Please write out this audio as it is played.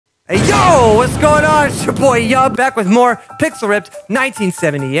Hey, yo, what's going on? It's your boy Yub, back with more Pixel Ripped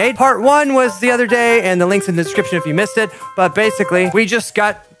 1978. Part 1 was the other day, and the link's in the description if you missed it. But basically, we just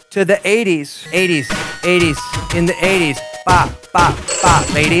got to the 80s. 80s. In the 80s. Bop, bop,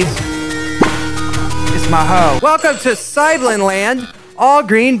 bop, ladies. It's my hoe. Welcome to Cyblen Land. All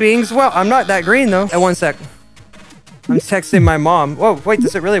green beings. Well, I'm not that green, though. Hey, one sec. I'm texting my mom. Whoa, wait,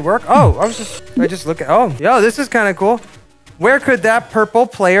 does it really work? Oh, I just look at, oh, yo, this is kind of cool. Where could that purple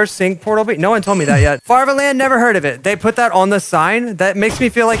player sync portal be? No one told me that yet. Farvaland, never heard of it. They put that on the sign. That makes me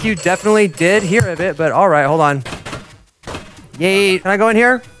feel like you definitely did hear of it, but all right, hold on. Yay. Can I go in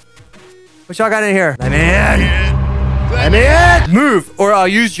here? What y'all got in here? Let me in. Let me in. Move, or I'll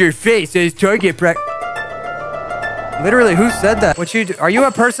use your face as target practice. Literally, who said that? What you do? Are you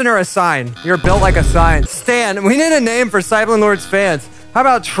a person or a sign? You're built like a sign. Stan, we need a name for Cyblen Lord's fans. How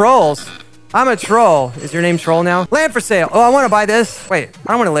about trolls? I'm a troll. Is your name Troll now? Land for sale. Oh, I want to buy this. Wait,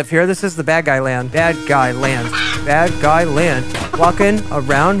 I don't want to live here. This is the bad guy land. Bad guy land. Bad guy land. Walking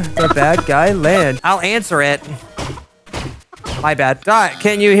around the bad guy land. I'll answer it. My bad. Dot,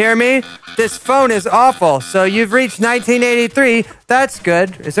 can you hear me? This phone is awful. So you've reached 1983. That's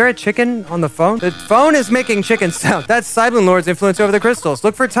good. Is there a chicken on the phone? The phone is making chicken sound. That's Cyblen Lord's influence over the crystals.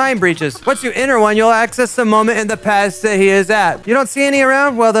 Look for time breaches. Once you enter one, you'll access the moment in the past that he is at. You don't see any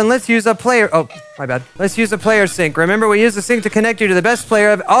around? Well, then let's use a player. Oh, my bad. Let's use a player sync. Remember, we use the sync to connect you to the best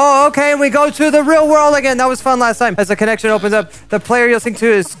player of. Oh, okay. We go to the real world again. That was fun last time. As the connection opens up, the player you'll sync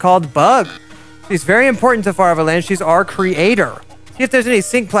to is called Bug. She's very important to Farvaland. She's our creator. See if there's any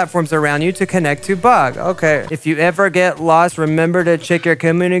sync platforms around you to connect to Bug. Okay. If you ever get lost, remember to check your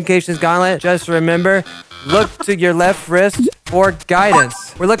communications gauntlet. Just remember, look to your left wrist for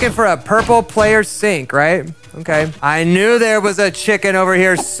guidance. We're looking for a purple player sync, right? Okay. I knew there was a chicken over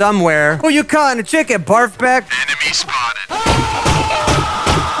here somewhere. Who you calling a chicken, barfback? Enemy spotted.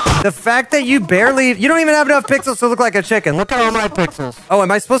 The fact that you don't even have enough pixels to look like a chicken. Look at all my pixels. Oh, am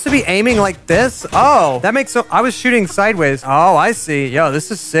I supposed to be aiming like this? Oh, that makes so, I was shooting sideways. Oh, I see. Yo,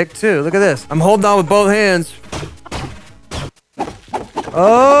 this is sick too. Look at this. I'm holding on with both hands.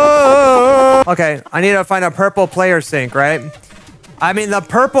 Oh, okay. I need to find a purple player sync, right? I mean, the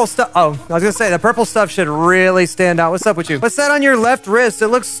purple stuff. Oh, I was gonna say the purple stuff should really stand out. What's up with you? What's that on your left wrist? It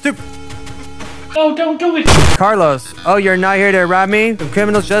looks stupid. Oh, don't do it. Carlos, oh, you're not here to rob me? The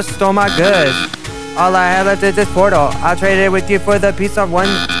criminals just stole my goods. All I have left is this portal. I'll trade it with you for the price of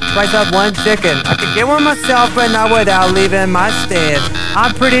one chicken. I could get one myself, but not without leaving my stead.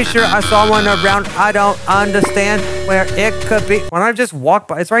 I'm pretty sure I saw one around. I don't understand where it could be. Why don't I just walk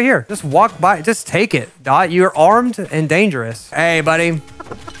by? It's right here. Just walk by. Just take it. Dot, you're armed and dangerous. Hey, buddy.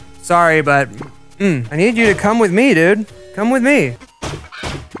 Sorry, but I need you to come with me, dude. Come with me.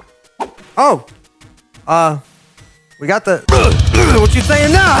 Oh. We got the. What you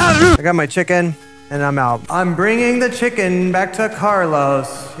saying now? I got my chicken, and I'm out. I'm bringing the chicken back to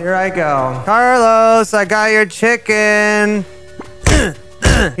Carlos. Here I go. Carlos, I got your chicken.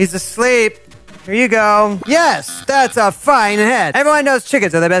 He's asleep. Here you go. Yes, that's a fine head. Everyone knows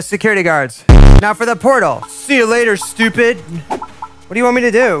chickens are the best security guards. Now for the portal. See you later, stupid. What do you want me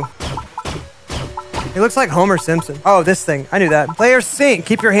to do? He looks like Homer Simpson. Oh, this thing. I knew that. Player sync.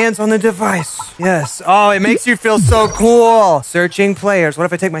 Keep your hands on the device. Yes. Oh, it makes you feel so cool. Searching players. What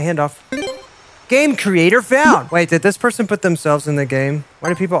if I take my hand off? Game creator found. Wait, did this person put themselves in the game? Why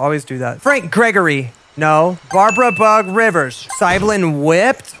do people always do that? Frank Gregory. No. Barbara Bug Rivers. Cyblen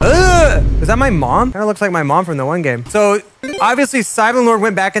Whipped. Ugh. Is that my mom? Kind of looks like my mom from the one game. So, obviously, Cyblen Lord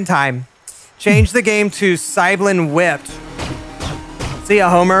went back in time. Changed the game to Cyblen Whipped. See ya,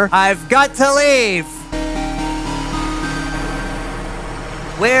 Homer. I've got to leave.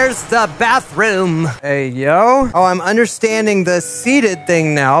 Where's the bathroom? Hey, yo. Oh, I'm understanding the seated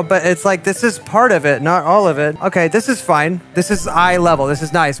thing now, but it's like this is part of it, not all of it. Okay, this is fine. This is eye level. This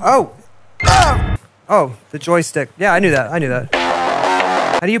is nice. Oh. Oh, the joystick. Yeah, I knew that. I knew that.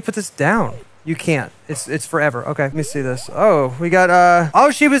 How do you put this down? You can't. It's forever. Okay, let me see this. Oh, we got,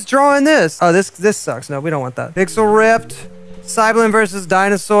 oh, she was drawing this. Oh, this sucks. No, we don't want that. Pixel Ripped. Cyblen versus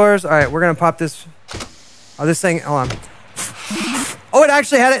dinosaurs. All right, we're going to pop this. Oh, this thing. Hold on. Oh, it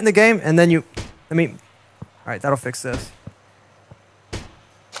actually had it in the game, and then you, all right, that'll fix this.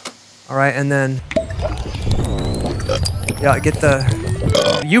 All right, and then, yeah, get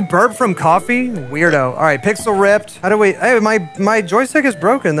the, you burp from coffee? Weirdo. All right, Pixel Ripped. How do we, hey, my joystick is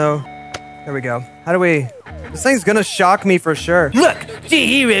broken, though. There we go. How do we, this thing's gonna shock me for sure. Look, the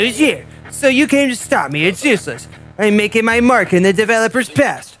hero's here. So you came to stop me. It's useless. I'm making my mark in the developer's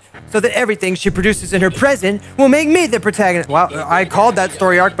past, so that everything she produces in her present will make me the protagonist. Wow, I called that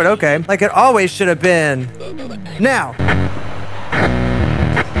story arc, but okay. Like it always should have been. Now.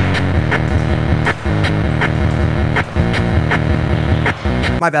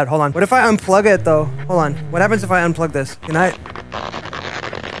 My bad, hold on. What if I unplug it though? Hold on. What happens if I unplug this? Can I?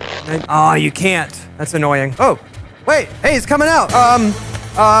 Oh, you can't. That's annoying. Oh, wait. Hey, it's coming out.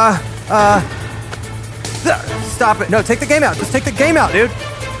 Stop it. No, take the game out. Just take the game out, dude.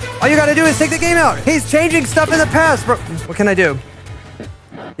 All you gotta do is take the game out. He's changing stuff in the past, bro. What can I do?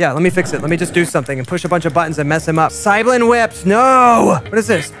 Yeah, let me fix it. Let me just do something and push a bunch of buttons and mess him up. Cyblin whipped. No. What is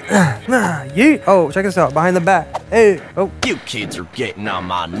this? Yeet. Oh, check this out. Behind the back. Hey. Oh. You kids are getting on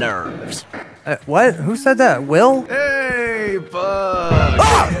my nerves. What? Who said that? Will? Hey, bud.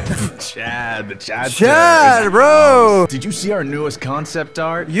 Ah! Chad, Chad, bro. Did you see our newest concept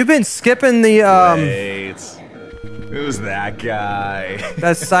art? You've been skipping the, Wait. Who's that guy?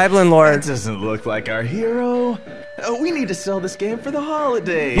 That's Cyblin Lord. That doesn't look like our hero. We need to sell this game for the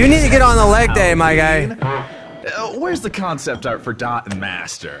holidays. You need to get on the leg day, my guy. Where's the concept art for Dot and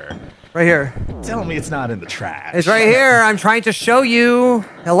Master? Right here. Tell me it's not in the trash. It's right here. I'm trying to show you.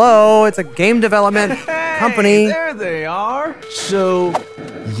 Hello, it's a game development company. There they are. So,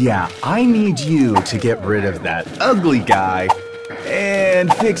 yeah, I need you to get rid of that ugly guy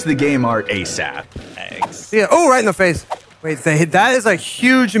and fix the game art ASAP. Thanks. Yeah. Oh, right in the face. Wait, that is a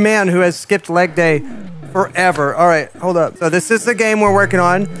huge man who has skipped leg day forever. All right, hold up. So this is the game we're working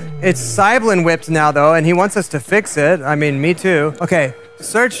on. It's Cyblin whipped now, though, and he wants us to fix it. I mean, me too. Okay,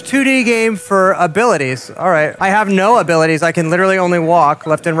 search 2D game for abilities. All right, I have no abilities. I can literally only walk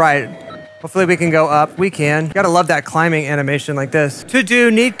left and right. Hopefully we can go up. We can. You gotta love that climbing animation like this. To do,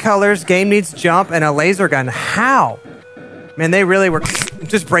 need colors, game needs jump, and a laser gun. How? Man, they really were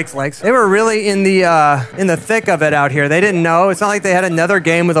just breaks legs. They were really in the thick of it out here. They didn't know. It's not like they had another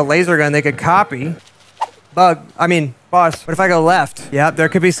game with a laser gun they could copy. Boss, what if I go left? Yeah, there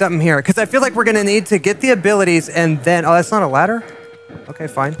could be something here. Because I feel like we're gonna need to get the abilities and then, oh, that's not a ladder? Okay,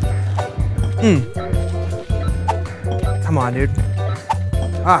 fine. Come on, dude.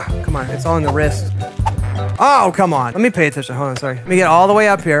 Come on, it's all in the wrist. Oh, come on. Let me pay attention. Hold on, sorry. Let me get all the way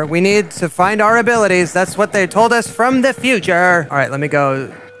up here. We need to find our abilities. That's what they told us from the future. All right, let me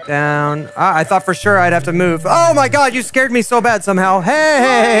go down. I thought for sure I'd have to move. Oh my God, you scared me so bad somehow.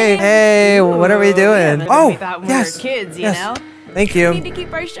 Hey, what are we doing? Oh, yes. Kids, you know? Thank you. We need to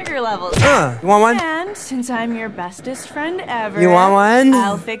keep our sugar levels. You want one? And since I'm your bestest friend ever, you want one?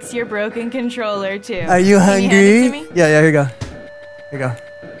 I'll fix your broken controller too. Are you hungry? Can you hand it to me? Yeah, here you go. Here you go.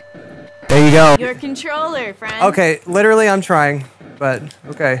 There you go. Your controller, friend. Okay, literally I'm trying, but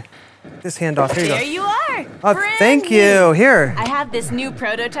okay. This hand off. Here you go. There you are. Oh, thank you. Here. I have this new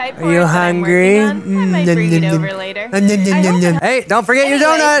prototype for Are you hungry? I might bring it over later. Hey, don't forget your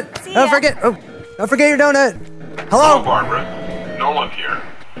donut. Don't forget your donut. Hello. Hello, Barbara. Nolan here.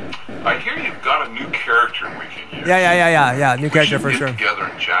 I hear you've got a new character we can use. Yeah. New character for sure. Get together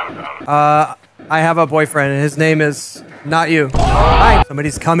and chat about it. I have a boyfriend, and his name is not you. Hi.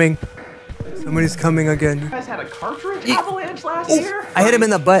 Somebody's coming. Somebody's coming again. You guys had a cartridge avalanche last year? I hit him in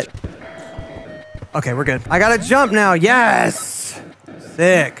the butt. Okay, we're good. I gotta jump now. Yes!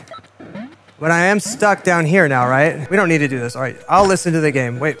 Sick. But I am stuck down here now, right? We don't need to do this. All right, I'll listen to the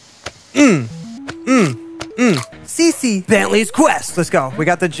game. Wait. CC Bentley's Quest. Let's go. We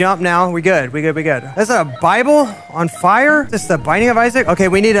got the jump now. We good. Is that a Bible on fire? Is this the Binding of Isaac? Okay,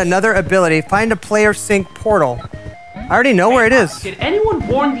 we need another ability. Find a player sync portal. I already know where it is. Did anyone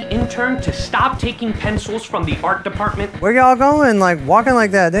warn the intern to stop taking pencils from the art department? Where y'all going? Like, walking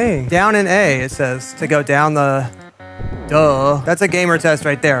like that, dang. Down in A, it says, to go down the... Duh. That's a gamer test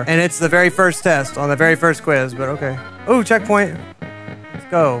right there. And it's the very first test on the very first quiz, but okay. Ooh, checkpoint. Let's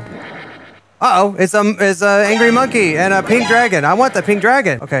go. Uh-oh, it's a angry monkey and a pink dragon. I want the pink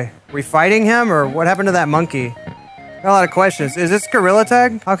dragon. Okay, we fighting him or what happened to that monkey? Got a lot of questions. Is this Gorilla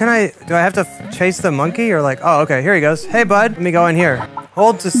Tag? How can do I have to chase the monkey or like, oh, okay, here he goes. Hey, bud, let me go in here.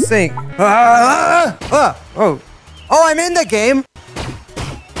 Hold to sync. Oh, I'm in the game.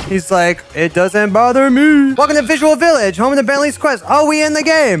 He's like, it doesn't bother me. Welcome to Visual Village, home of the Bentley's Quest. Oh, we in the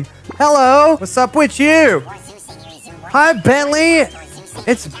game. Hello, what's up with you? Hi, Bentley.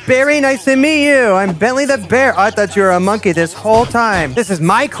 It's very nice to meet you. I'm Bentley the Bear. I thought you were a monkey this whole time. This is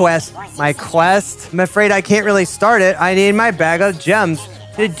my quest. My quest? I'm afraid I can't really start it. I need my bag of gems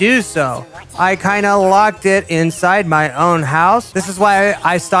to do so. I kind of locked it inside my own house. This is why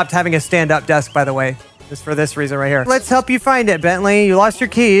I stopped having a stand-up desk, by the way. Just for this reason right here. Let's help you find it, Bentley. You lost your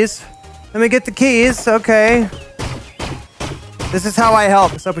keys. Let me get the keys. Okay. This is how I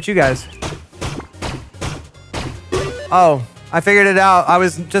help. What's up with you guys? Oh. I figured it out. I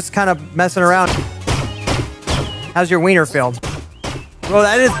was just kind of messing around. How's your wiener feel? Well,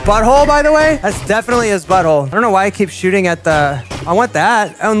 that is butthole, by the way. That's definitely his butthole. I don't know why I keep shooting at the I want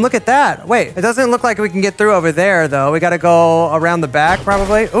that. Oh, and look at that. Wait, it doesn't look like we can get through over there, though. We got to go around the back,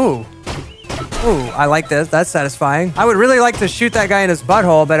 probably. Ooh. Ooh, I like this. That's satisfying. I would really like to shoot that guy in his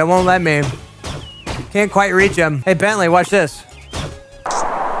butthole, but it won't let me. Can't quite reach him. Hey, Bentley, watch this.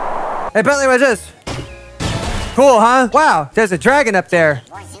 Hey, Bentley, watch this. Cool, huh? Wow, there's a dragon up there.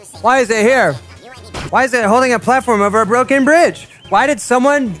 Why is it here? Why is it holding a platform over a broken bridge? Why did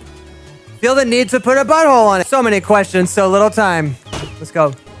someone feel the need to put a butthole on it? So many questions, so little time. Let's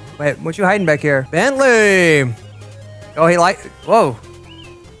go. Wait, what you hiding back here? Bentley! Oh, he like... Whoa.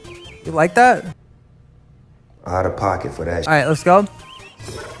 You like that? Out of pocket for that. All right, let's go.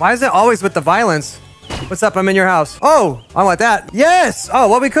 Why is it always with the violence? What's up? I'm in your house. Oh, I want that. Yes! Oh,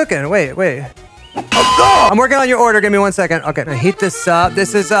 what we cooking? Wait. Oh, I'm working on your order. Give me 1 second. Okay, now heat this up.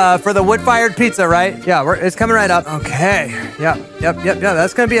 This is for the wood-fired pizza, right? Yeah, it's coming right up. Okay. Yep.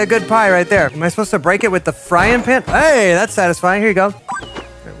 That's gonna be a good pie right there. Am I supposed to break it with the frying pan? Hey, that's satisfying. Here you go. Okay,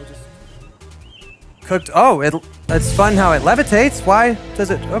 we'll just cooked. Oh, that's fun how it levitates. Why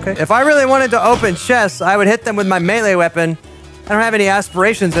does it? Okay. If I really wanted to open chests, I would hit them with my melee weapon. I don't have any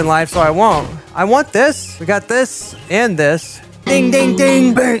aspirations in life, so I won't. I want this. We got this and this. Ding, ding,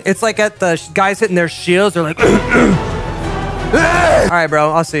 ding, bang. It's like at the guys hitting their shields. They're like, all right,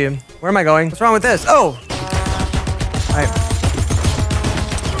 bro, I'll see you. Where am I going? What's wrong with this? Oh. All right.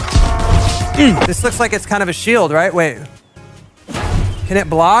 This looks like it's kind of a shield, right? Wait. Can it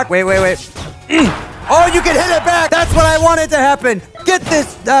block? Wait. Oh, you can hit it back. That's what I wanted to happen. Get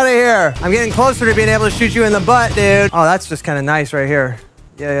this out of here. I'm getting closer to being able to shoot you in the butt, dude. Oh, that's just kind of nice right here.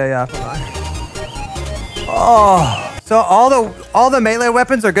 Yeah. Hold on. Oh. So all the melee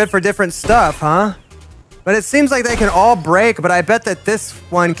weapons are good for different stuff, huh? But it seems like they can all break, but I bet that this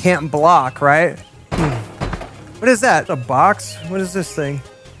one can't block, right? What is that? A box? What is this thing?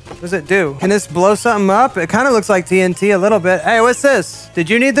 What does it do? Can this blow something up? It kind of looks like TNT a little bit. Hey, what's this? Did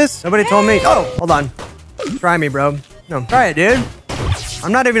you need this? Nobody told me. Oh, hold on. Try me, bro. No, try it, dude.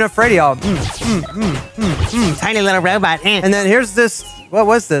 I'm not even afraid of y'all. Tiny little robot. And then here's this. What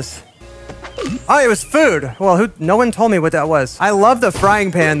was this? Oh, it was food. Well, no one told me what that was. I love the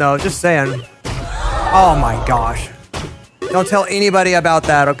frying pan, though. Just saying. Oh, my gosh. Don't tell anybody about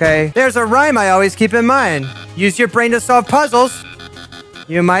that, okay? There's a rhyme I always keep in mind. Use your brain to solve puzzles.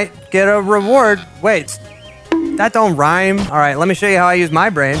 You might get a reward. Wait. That don't rhyme. All right, let me show you how I use my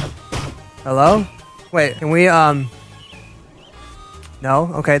brain. Hello? Wait, can we, No?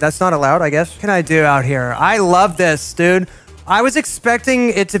 Okay, that's not allowed, I guess. What can I do out here? I love this, dude. I was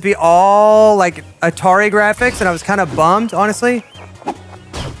expecting it to be all like Atari graphics, and I was kind of bummed, honestly.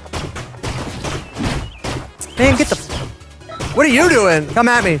 Man, get the... What are you doing? Come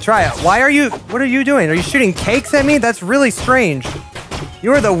at me. Try it. What are you doing? Are you shooting cakes at me? That's really strange.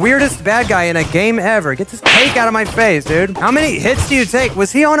 You are the weirdest bad guy in a game ever. Get this cake out of my face, dude. How many hits do you take?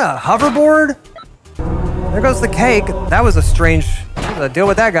 Was he on a hoverboard? There goes the cake. That was a strange... deal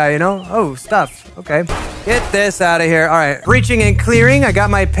with that guy, you know? Oh, stuff. Okay. Get this out of here. All right. Breaching and clearing. I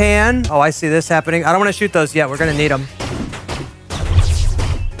got my pan. Oh, I see this happening. I don't want to shoot those yet. We're going to need them.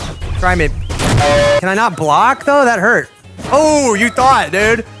 Try me. Can I not block, though? That hurt. Oh, you thought,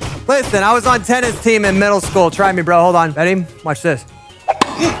 dude. Listen, I was on tennis team in middle school. Try me, bro. Hold on. Ready? Watch this.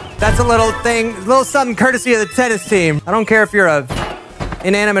 That's a little thing. A little something courtesy of the tennis team. I don't care if you're a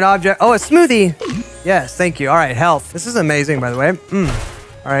inanimate object. Oh, a smoothie. Yes, thank you. All right, health. This is amazing, by the way.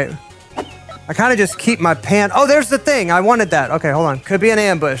 All right. I kind of just keep my pan. Oh, there's the thing. I wanted that. Okay, hold on. Could be an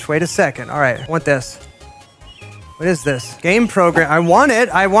ambush. Wait a second. All right, I want this. What is this? Game program. I want it.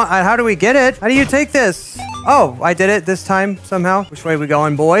 How do we get it? How do you take this? Oh, I did it this time somehow. Which way we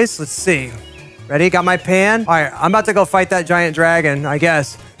going, boys? Let's see. Ready? Got my pan. All right, I'm about to go fight that giant dragon, I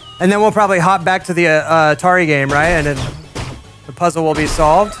guess. And then we'll probably hop back to the Atari game, right? And then the puzzle will be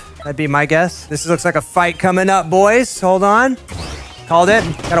solved. That'd be my guess. This looks like a fight coming up, boys. Hold on. Called it.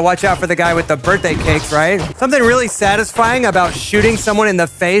 Gotta watch out for the guy with the birthday cakes, right? Something really satisfying about shooting someone in the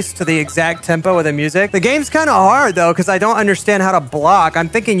face to the exact tempo of the music. The game's kind of hard, though, because I don't understand how to block. I'm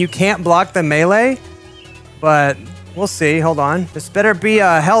thinking you can't block the melee, but we'll see. Hold on. This better be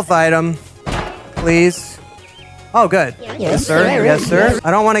a health item, please. Oh, good. Yes, sir. Yes, sir.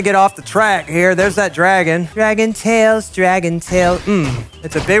 I don't want to get off the track here. There's that dragon. Dragon tails, dragon tail.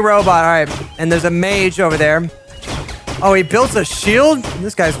 It's a big robot. All right. And there's a mage over there. Oh, he built a shield?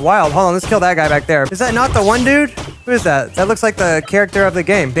 This guy's wild. Hold on, let's kill that guy back there. Is that not the one dude? Who is that? That looks like the character of the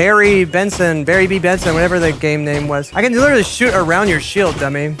game. Barry B. Benson, whatever the game name was. I can literally shoot around your shield,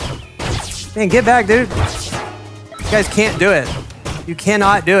 dummy. Man, get back, dude. You guys can't do it. You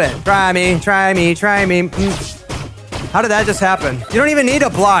cannot do it. Try me. How did that just happen? You don't even need a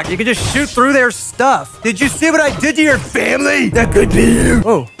block. You can just shoot through their stuff. Did you see what I did to your family? That could be you.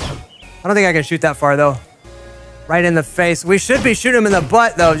 Oh, I don't think I can shoot that far though. Right in the face. We should be shooting him in the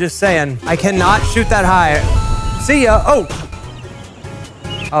butt though, just saying. I cannot shoot that high. See ya. Oh.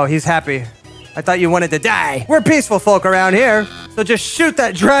 Oh, he's happy. I thought you wanted to die. We're peaceful folk around here. So just shoot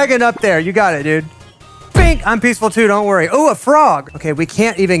that dragon up there. You got it, dude. Bink! I'm peaceful too, don't worry. Oh, a frog. Okay, we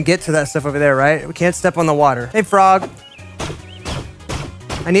can't even get to that stuff over there, right? We can't step on the water. Hey, frog.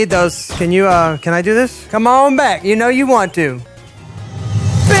 I need those. Can you, can I do this? Come on back. You know you want to.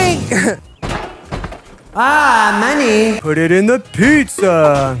 Bink! Ah, money. Put it in the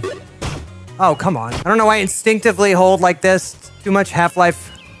pizza. Oh, come on. I don't know why I instinctively hold like this. Too much Half-Life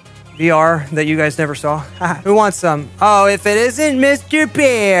VR that you guys never saw. Who wants some? Oh, if it isn't Mr.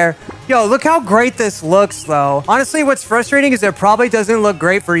 Bear. Yo, look how great this looks, though. Honestly, what's frustrating is it probably doesn't look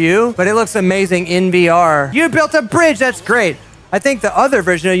great for you, but it looks amazing in VR. You built a bridge. That's great. I think the other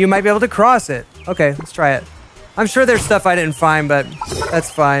version of you might be able to cross it. Okay, let's try it. I'm sure there's stuff I didn't find, but that's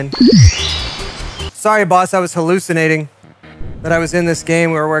fine. Sorry, boss. I was hallucinating that I was in this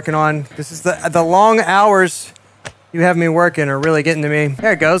game we were working on. This is the long hours you have me working are really getting to me.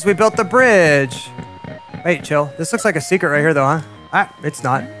 There it goes. We built the bridge. Wait, chill. This looks like a secret right here, though, huh? Ah, it's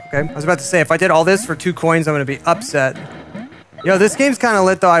not. Okay. I was about to say, if I did all this for 2 coins, I'm going to be upset. Yo, this game's kind of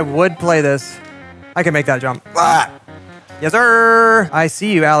lit, though. I would play this. I can make that jump. Ah! Yes, sir. I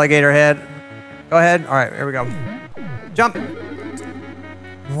see you, alligator head. Go ahead. All right, here we go. Jump.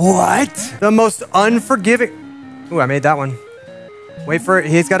 What? The most unforgiving. Ooh, I made that one. Wait for it.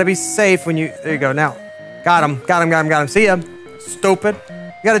 He's got to be safe when you... There you go. Now. Got him. Got him, got him, got him. See ya. Stupid.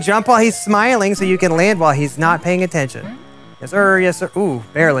 You got to jump while he's smiling so you can land while he's not paying attention. Yes, sir. Yes, sir. Ooh,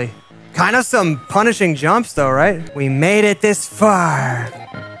 barely. Kind of some punishing jumps, though, right? We made it this far.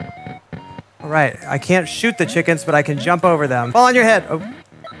 All right. I can't shoot the chickens, but I can jump over them. Fall on your head. Oh.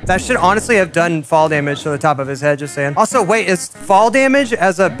 That should honestly have done fall damage to the top of his head, just saying. Also, wait, is fall damage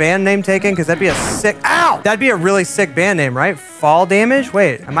as a band name taken? Because that'd be a sick... Ow! That'd be a really sick band name, right? Fall damage?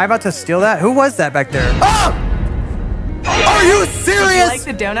 Wait, am I about to steal that? Who was that back there? Oh! Are you serious? Did you like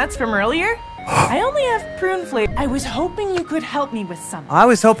the donuts from earlier? I only have prune flavor. I was hoping you could help me with something. I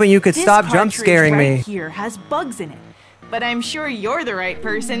was hoping you could stop jump scaring me. This here has bugs in it. But I'm sure you're the right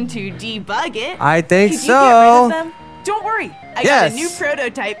person to debug it. I think so. Could you get rid of them? Don't worry, I got a new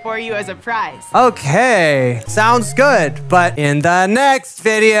prototype for you as a prize. Okay, sounds good, but in the next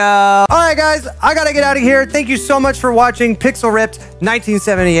video. All right, guys, I gotta get out of here. Thank you so much for watching Pixel Ripped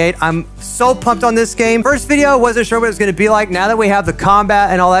 1978. I'm so pumped on this game. First video, wasn't sure what it was gonna be like. Now that we have the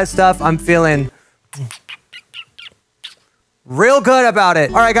combat and all that stuff, I'm feeling real good about it.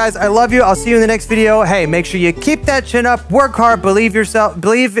 All right, guys, I love you. I'll see you in the next video. Hey, make sure you keep that chin up, work hard, believe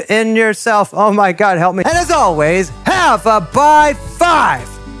in yourself. Oh my God, help me. And as always, have a bye 5.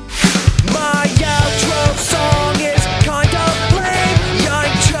 My outro song is kind of lame.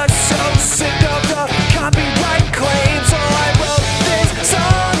 I'm just so sick of the copyright claims. So I wrote this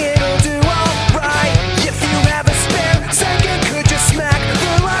song, it'll do alright. If you have a spare second, could you smack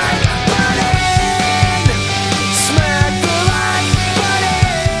the like button? Smack the like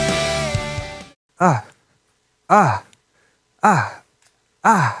button. Ah, ah, ah,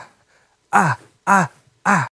 ah, ah, ah, ah.